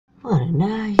What a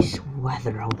nice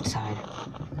weather outside.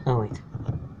 Oh wait,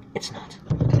 it's not.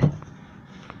 Look at that.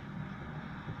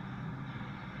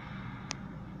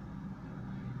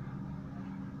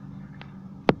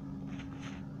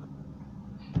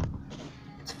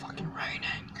 It's fucking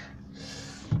raining.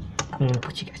 I'm gonna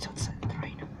put you guys outside in the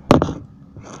rain.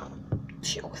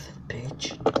 Chill with it,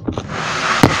 bitch.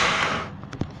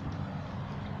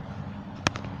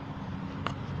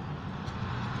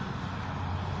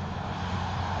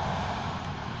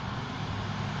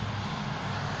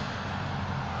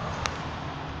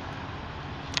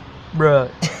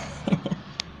 Bruh.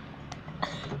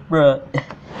 Bruh.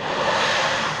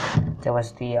 That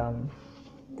was the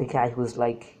guy who's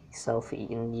like selfie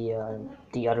in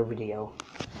the other video.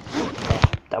 Yeah,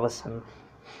 that was him.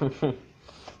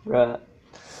 Bruh.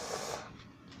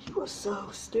 He was so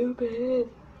stupid.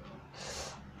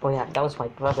 Oh yeah, that was my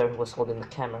brother who was holding the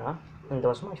camera, and that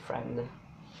was my friend.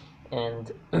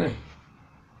 And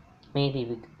maybe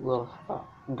we will have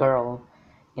a girl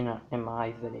in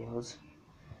my videos.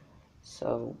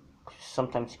 So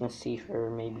sometimes you can see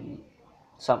her, maybe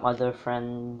some other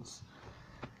friends,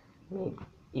 maybe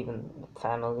even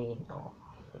family. No,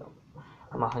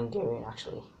 I'm a Hungarian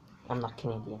actually. I'm not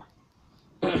Canadian.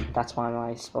 That's why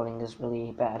my spelling is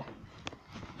really bad,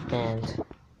 and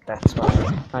that's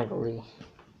why I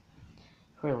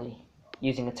really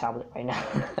using a tablet right now.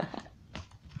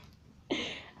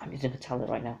 I'm using a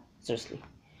tablet right now. Seriously.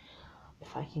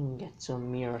 If I can get to a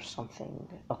mirror or something.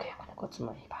 Okay, I'm gonna go to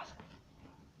my bathroom.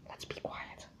 Let's be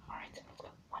quiet. Alright, let's go.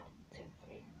 1, 2,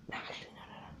 3. No, actually,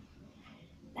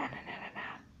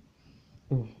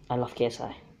 no. No. I love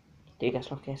KSI. Do you guys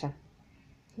love KSI?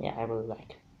 Yeah, I really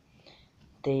like.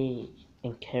 They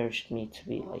encouraged me to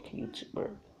be like a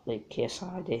YouTuber, like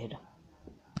KSI did.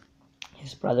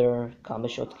 His brother, Combo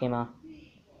Shot came out.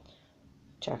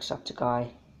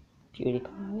 Jacksepticeye,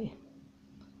 PewDiePie.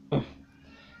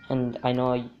 And I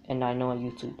know a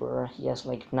YouTuber. He has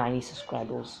like 90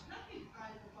 subscribers.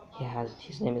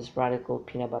 His name is Radical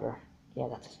Peanut Butter. Yeah,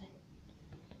 that's his name.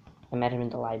 I met him in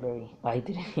the library. I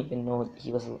didn't even know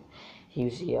he was a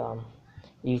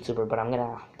YouTuber, but I'm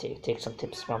gonna take some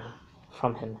tips from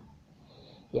him.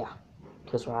 Yeah,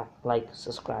 please like,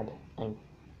 subscribe, and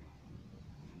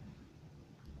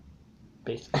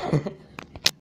peace.